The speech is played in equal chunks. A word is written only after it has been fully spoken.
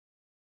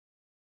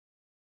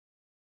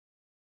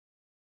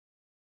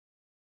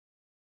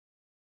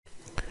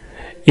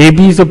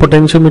AB is the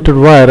potentiometer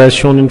wire as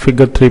shown in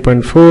figure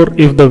 3.4.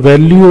 If the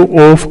value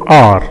of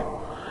R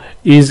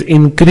is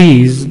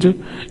increased,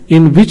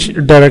 in which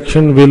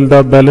direction will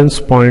the balance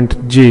point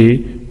J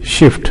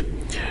shift?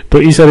 तो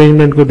इस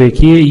arrangement को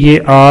देखिए, ये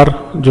R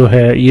जो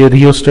है ये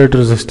rheostat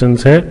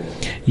resistance है,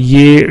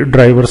 ये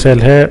ड्राइवर सेल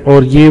है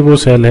और ये वो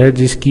सेल है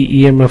जिसकी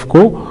EMF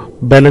को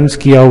बैलेंस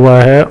किया हुआ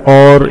है।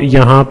 और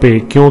यहाँ पे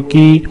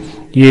क्योंकि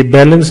ये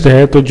बैलेंस्ड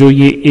है तो जो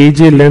ये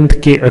AJ लेंथ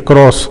के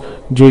अक्रॉस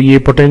जो ये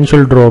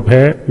पोटेंशियल ड्रॉप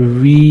है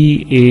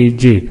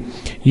VAJ,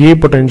 ये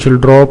पोटेंशियल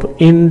ड्रॉप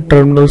इन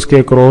टर्मिनल्स के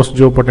अक्रॉस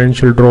जो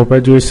पोटेंशियल ड्रॉप है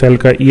जो इस सेल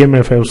का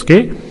EMF है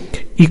उसके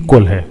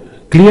इक्वल है।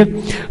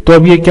 क्लियर? तो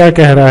अब ये क्या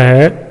कह रहा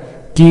है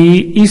कि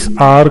इस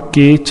R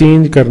के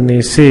चेंज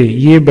करने से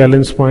ये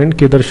बैलेंस पॉइंट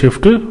किधर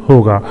शिफ्ट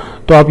होगा।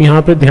 तो आप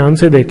यहाँ पे ध्यान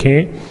से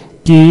देखें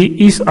कि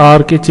इस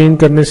R के चेंज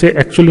करने से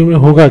एक्चुअली में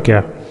होगा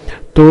क्या।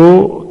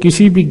 तो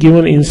किसी भी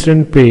गिवन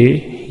इंस्टेंट पे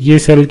ये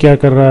सेल क्या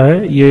कर रहा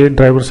है, ये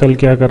ड्राइवर सेल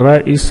क्या कर रहा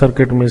है, इस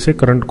सर्किट में से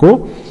करंट को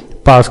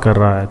पास कर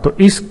रहा है। तो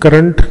इस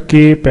करंट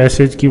के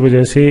पैसेज की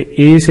वजह से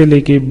A से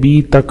लेके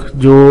B तक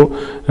जो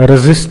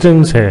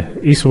रेजिस्टेंस है,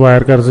 इस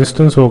वायर का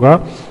रेजिस्टेंस होगा,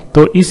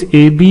 तो इस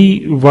AB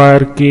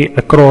वायर के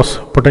अक्रॉस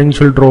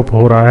पोटेंशियल ड्रॉप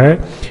हो रहा है,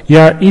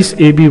 या इस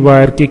AB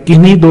वायर के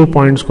किन्हीं दो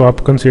पॉइंट्स को आप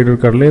कंसीडर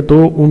कर ले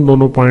तो उन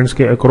दोनों पॉइंट्स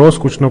के अक्रॉस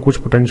कुछ ना कुछ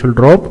पोटेंशियल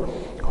ड्रॉप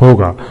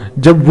होगा।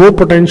 जब वो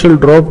potential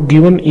drop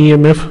given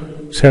EMF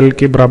cell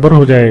के बराबर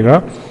हो जाएगा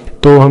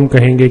तो हम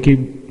कहेंगे कि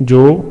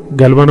जो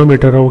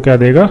गैल्वानोमीटर है वो क्या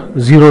देगा,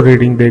 0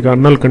 रीडिंग देगा,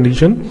 नल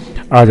कंडीशन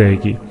आ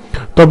जाएगी।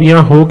 तो अब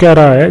यहाँ हो क्या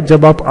रहा है,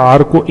 जब आप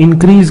R को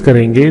इंक्रीज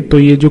करेंगे तो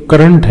ये जो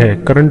करंट है,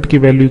 करंट की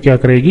वैल्यू क्या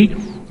करेगी,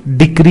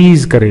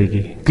 डिक्रीज करेगी।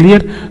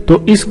 क्लियर?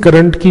 तो इस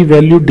करंट की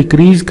वैल्यू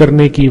डिक्रीज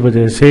करने की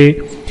वजह से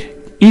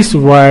इस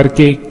वायर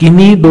के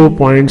किन्हीं दो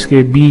पॉइंट्स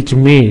के बीच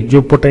में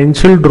जो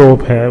पोटेंशियल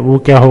ड्रॉप है वो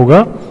क्या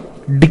होगा,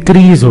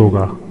 डिक्रीज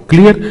होगा।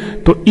 क्लियर?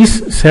 तो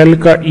इस सेल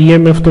का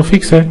EMF तो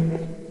फिक्स है,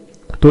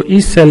 तो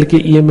इस सेल के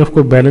EMF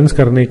को बैलेंस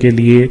करने के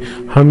लिए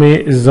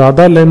हमें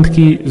ज्यादा लेंथ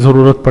की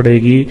जरूरत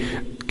पड़ेगी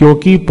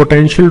क्योंकि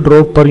potential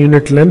drop per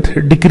unit length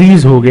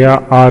decrease हो गया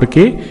R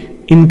के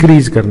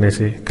इंक्रीज करने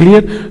से।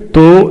 क्लियर?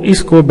 तो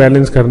इसको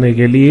बैलेंस करने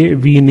के लिए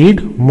we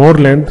need more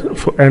length,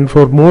 and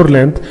for more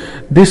length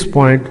this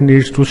point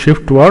needs to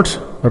shift towards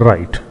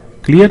right.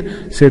 Clear?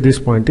 से this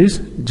point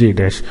is J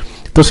dash.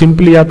 तो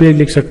सिंपली आप ये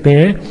लिख सकते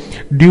हैं,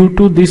 due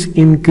to this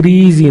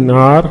increase in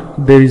R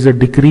there is a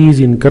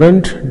decrease in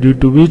current due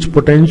to which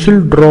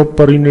potential drop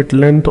per unit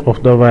length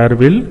of the wire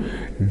will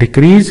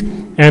decrease,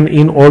 and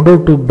in order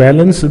to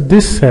balance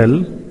this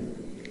cell,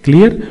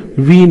 clear,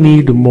 we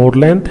need more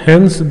length,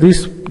 hence this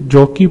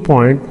jockey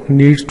point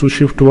needs to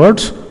shift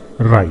towards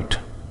right.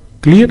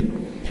 Clear?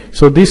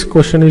 So this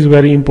question is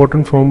very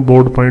important from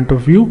board point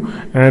of view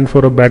and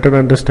for a better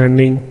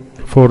understanding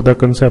for the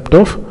concept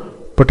of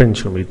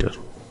potentiometer.